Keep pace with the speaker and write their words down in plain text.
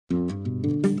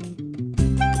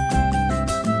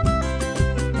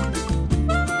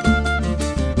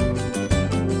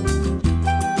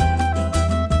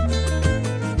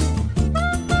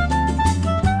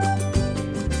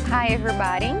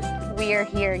everybody. We are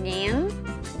here again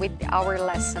with our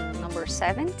lesson number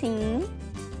 17,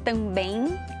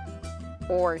 também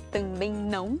or também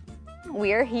não.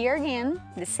 We are here again,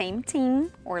 the same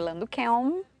team, Orlando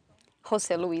Kelm,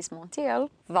 José Luis Montiel,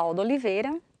 Valdo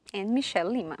Oliveira, and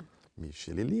Michelle Lima.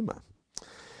 Michelle Lima.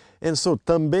 And so,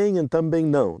 também and também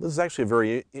não. This is actually a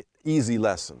very easy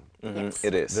lesson. Yes.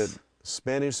 It is. That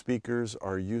Spanish speakers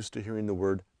are used to hearing the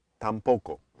word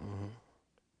tampoco.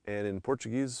 And in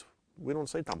Portuguese, we don't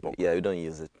say tampoco. Yeah, we don't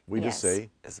use it We just Yes. say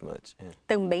as much. Yeah.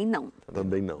 Também não.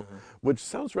 também não. Which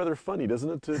sounds rather funny,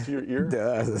 doesn't it, to your ear?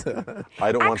 does.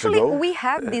 I don't Actually, want to go. we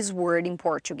have this word in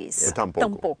Portuguese, Yeah.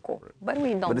 Tampouco. but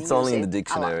we don't But it's use only in it the a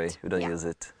dictionary. lot. We don't Yeah. use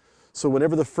it. So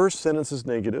whenever the first sentence is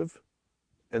negative,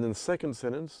 and then the second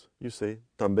sentence, you say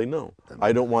também não.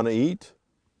 I don't want to eat.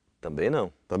 Também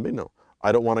não. Também não.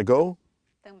 I don't want to go.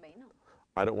 Também não.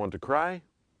 I don't want to cry.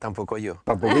 Tampoco yo.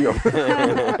 Tampoco yo.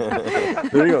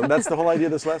 There you go. That's the whole idea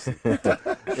of this lesson.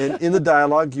 And in the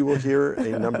dialogue, you will hear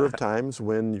a number of times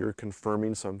when you're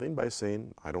confirming something by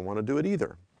saying, I don't want to do it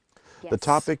either. The Yes.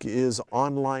 topic is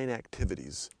online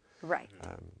activities. Right.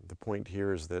 The point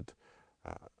here is that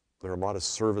there are a lot of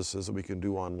services that we can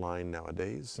do online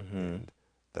nowadays. And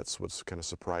that's what's kind of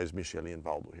surprised Michelle and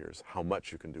Valdo here is how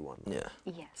much you can do online. Yeah.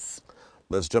 Yes.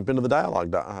 Let's jump into the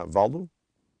dialogue. Valdo?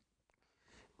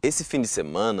 Esse fim de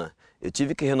semana, eu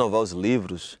tive que renovar os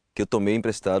livros que eu tomei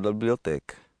emprestado da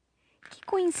biblioteca. Que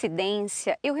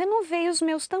coincidência, eu renovei os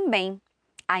meus também.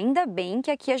 Ainda bem que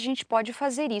aqui a gente pode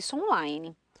fazer isso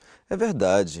online. É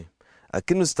verdade.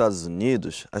 Aqui nos Estados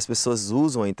Unidos, as pessoas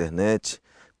usam a internet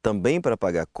também para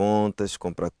pagar contas,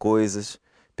 comprar coisas,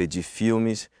 pedir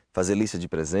filmes, fazer lista de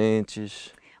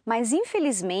presentes. Mas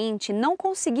infelizmente não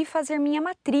consegui fazer minha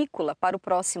matrícula para o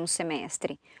próximo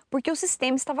semestre, porque o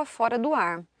sistema estava fora do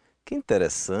ar. Que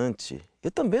interessante.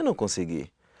 Eu também não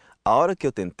consegui. A hora que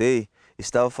eu tentei,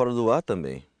 estava fora do ar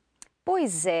também.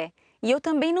 Pois é, e eu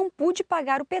também não pude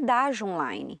pagar o pedágio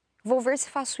online. Vou ver se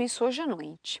faço isso hoje à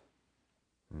noite.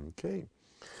 Okay.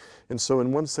 And so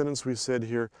in one sentence we said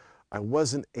here, I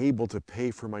wasn't able to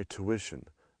pay for my tuition.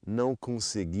 Não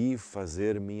consegui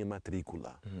fazer minha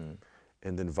matrícula.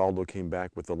 And then Valdo came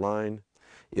back with the line,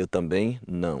 Eu também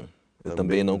não. Eu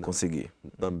também não consegui.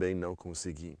 também não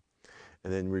consegui. And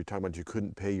then we were talking about you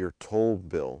couldn't pay your toll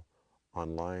bill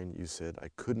online. You said, I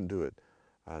couldn't do it.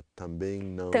 Também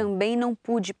não. Também não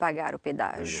pude pagar o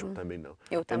pedágio. Também não.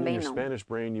 Eu And in também your não. Spanish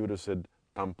brain, you would have said,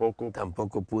 tampoco.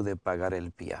 Tampoco pude pagar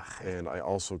el viaje. And I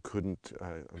also couldn't,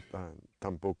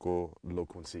 tampoco lo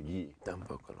conseguí.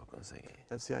 Tampoco lo conseguí.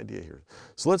 That's the idea here.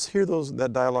 So let's hear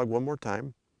that dialogue one more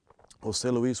time. Jose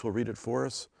Luis will read it for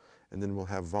us, and then we'll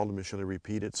have Valdo Michele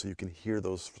repeat it so you can hear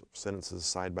those sentences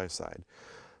side by side.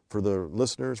 For the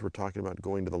listeners, we're talking about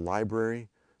going to the library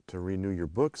to renew your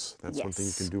books. That's one thing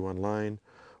you Yes. can do online.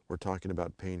 We're talking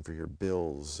about paying for your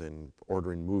bills and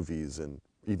ordering movies and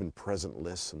even present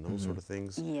lists and those sort of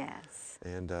things. Yes.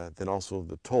 And then also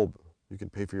the toll. You can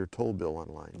pay for your toll bill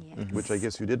online, Yes. which I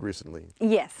guess you did recently.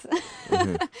 Yes.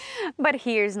 But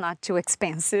here is not too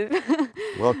expensive.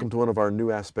 Welcome to one of our new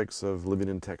aspects of living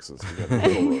in Texas. We got the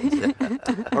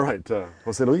toll roads. All right,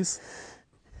 Jose Luis.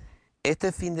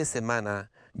 Este fin de semana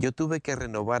yo tuve que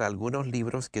renovar algunos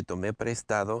libros que tomé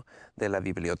prestado de la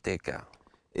biblioteca.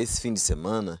 Esse fim de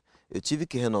semana, eu tive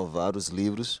que renovar os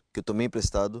livros que eu tomei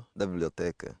emprestado da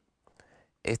biblioteca.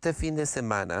 Este fin de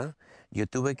semana yo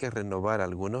tuve que renovar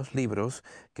algunos libros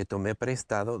que tomé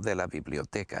prestado de la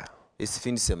biblioteca. Esse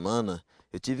fim de semana,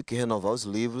 eu tive que renovar os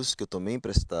livros que eu tomei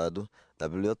emprestado da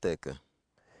biblioteca.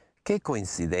 ¡Qué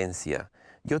coincidencia!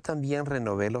 Yo también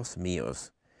renové los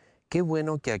míos. Qué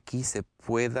bueno que aquí se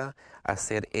pueda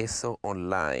hacer eso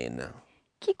online.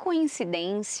 Que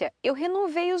coincidência, eu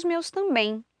renovei os meus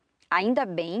também. Ainda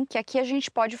bem que aqui a gente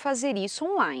pode fazer isso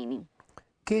online.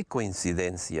 ¡Qué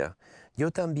coincidencia! Yo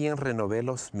también renové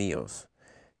los míos.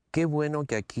 Qué bueno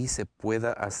que aquí se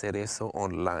pueda hacer eso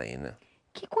online.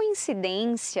 Que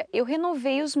coincidência, eu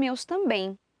renovei os meus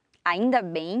também. Ainda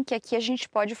bem que aqui a gente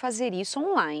pode fazer isso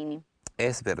online.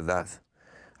 Es verdad.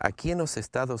 Aquí en los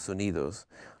Estados Unidos,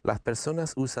 las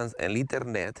personas usan el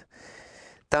Internet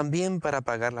también para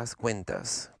pagar las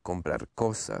cuentas, comprar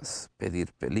cosas,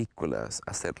 pedir películas,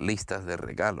 hacer listas de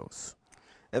regalos.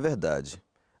 É verdade.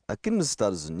 Aqui nos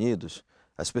Estados Unidos,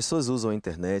 as pessoas usam a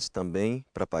internet também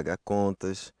para pagar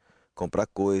contas, comprar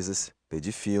coisas,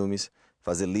 pedir filmes,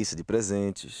 fazer lista de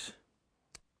presentes.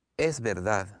 Es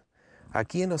verdad.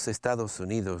 Aquí en los Estados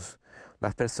Unidos,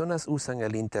 las personas usan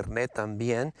el Internet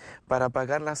también para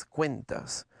pagar las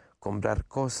cuentas, comprar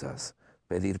cosas,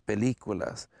 pedir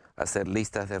películas, hacer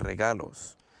listas de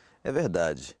regalos. É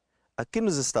verdade. Aqui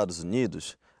nos Estados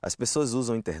Unidos, As pessoas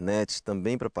usam a internet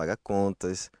também para pagar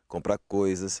contas, comprar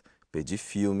coisas, pedir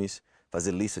filmes,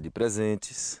 fazer lista de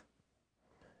presentes.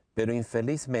 Pero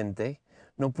infelizmente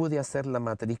no pude hacer la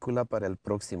matrícula para el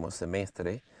próximo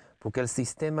semestre porque el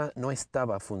sistema no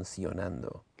estaba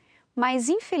funcionando. Mas,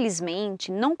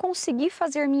 infelizmente, não consegui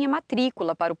fazer minha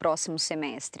matrícula para o próximo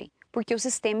semestre, porque o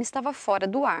sistema estava fora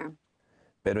do ar.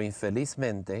 Pero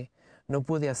infelizmente no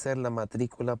pude hacer la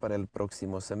matrícula para el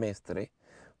próximo semestre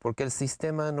porque el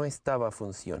sistema no estaba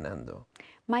funcionando.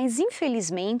 Mas,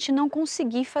 infelizmente, não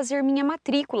consegui fazer minha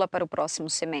matrícula para o próximo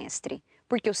semestre,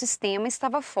 porque o sistema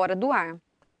estava fora do ar.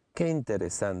 Qué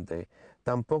interesante,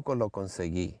 tampoco lo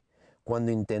conseguí.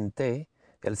 Cuando intenté,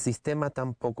 el sistema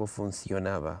tampoco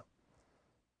funcionaba.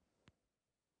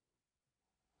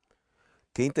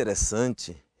 Que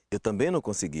interessante, eu também não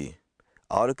consegui.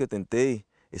 A hora que eu tentei,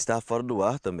 estava fora do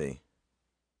ar também.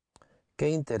 Qué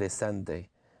interesante,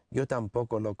 yo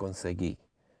tampoco lo conseguí.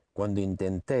 Cuando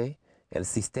intenté, el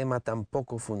sistema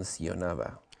tampoco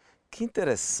funcionaba. Que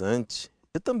interessante,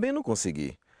 eu também não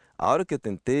consegui. A hora que eu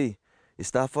tentei,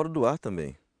 estava fora do ar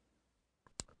também.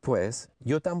 Pues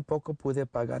yo tampoco pude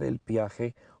pagar el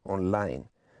viaje online.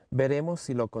 Veremos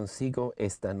si lo consigo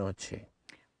esta noche.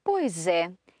 Pois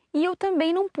é, e eu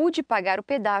também não pude pagar o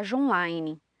pedágio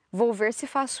online. Vou ver se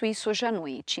faço isso hoje à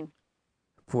noite.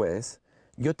 Pues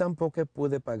yo tampoco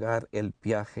pude pagar el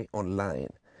viaje online.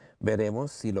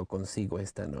 Veremos si lo consigo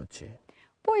esta noche.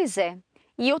 Pois é,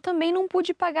 e eu também não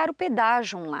pude pagar o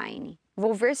pedágio online.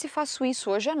 Vou ver se faço isso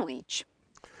hoje à noite.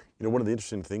 You know, one of the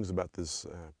interesting things about this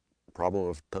problem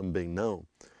of também não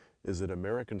is that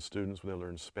American students, when they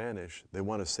learn Spanish, they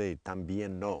want to say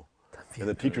también no. And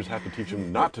the teachers have to teach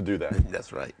them not to do that.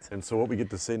 That's right. And so what we get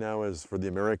to say now is, for the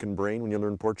American brain, when you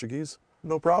learn Portuguese,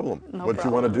 no problem. No what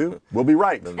you want to problem. do, we'll be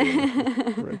right.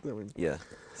 Também. Right. Yeah.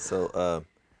 So,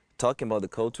 talking about the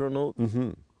cultural note,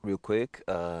 real quick,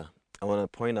 I want to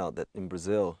point out that in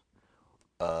Brazil,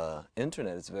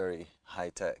 internet is very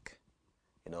high tech.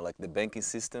 You know, like the banking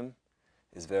system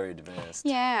is very advanced.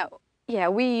 Yeah,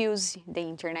 we use the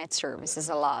internet services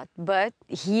a lot. But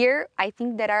here, I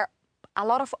think there are a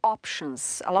lot of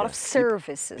options, a lot of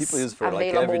services People use for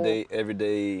available. like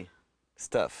everyday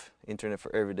stuff, internet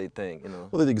for everyday thing, you know.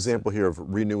 Well, the example here of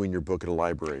renewing your book at a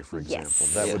library, for example,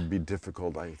 Yes. that Yeah. would be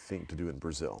difficult, I think, to do in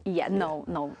Brazil. Yeah, no.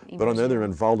 But on the other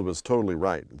hand, Valdo was totally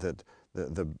right that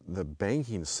the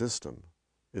banking system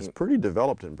is pretty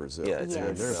developed in Brazil. Yeah, it's very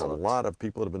And there's a developed. lot of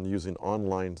people that have been using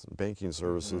online banking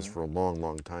services for a long,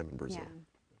 long time in Brazil. Yeah.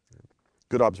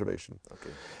 Good observation. Okay.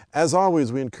 As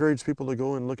always, we encourage people to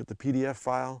go and look at the PDF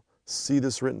file, see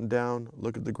this written down,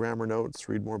 look at the grammar notes,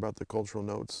 read more about the cultural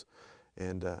notes.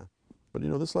 And, but you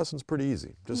know, this lesson's pretty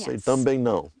easy. Just say Yes. também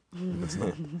não. It's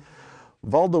not.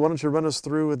 Valdo, why don't you run us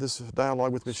through this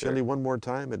dialogue with Michele Sure. one more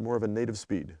time at more of a native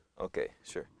speed? Ok,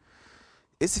 sure.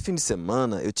 Esse fim de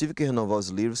semana eu tive que renovar os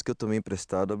livros que eu tomei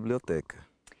emprestado à biblioteca.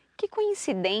 Que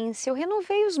coincidência, eu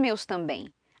renovei os meus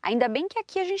também. Ainda bem que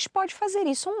aqui a gente pode fazer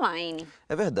isso online.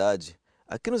 É verdade.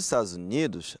 Aqui nos Estados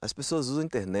Unidos, as pessoas usam a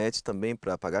internet também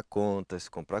para pagar contas,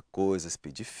 comprar coisas,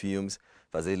 pedir filmes,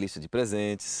 fazer lista de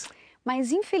presentes.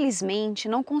 Mas, infelizmente,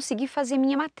 não consegui fazer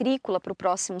minha matrícula para o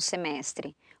próximo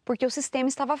semestre, porque o sistema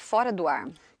estava fora do ar.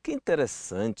 Que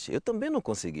interessante, eu também não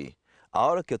consegui. A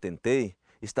hora que eu tentei,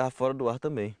 estava fora do ar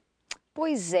também.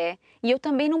 Pois é, e eu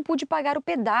também não pude pagar o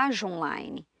pedágio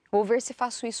online. Vou ver se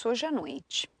faço isso hoje à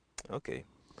noite. Ok.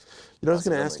 You know, I was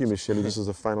going to ask you, Possibilities. Michele, this is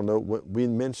a final note. We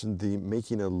mentioned the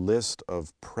making a list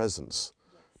of presents.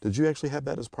 Did you actually have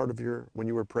that as part of when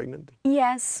you were pregnant?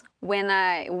 Yes,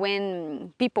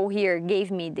 when people here gave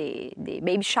me the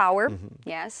baby shower,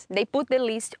 yes, they put the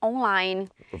list online,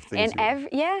 Of things and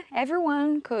you-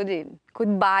 everyone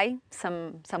could buy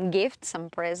some gifts,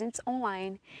 some presents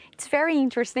online. It's very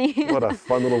interesting. What a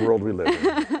fun little world we live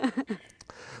in.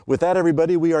 With that,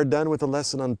 everybody, we are done with the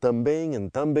lesson on também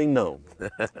and também não.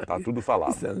 Tá tudo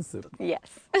falado. Yes.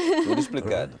 Tudo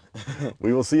explicado.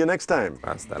 We will see you next time.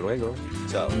 Hasta luego.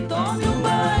 Tchau. Tome um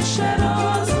banho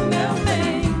cheiroso, meu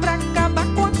bem.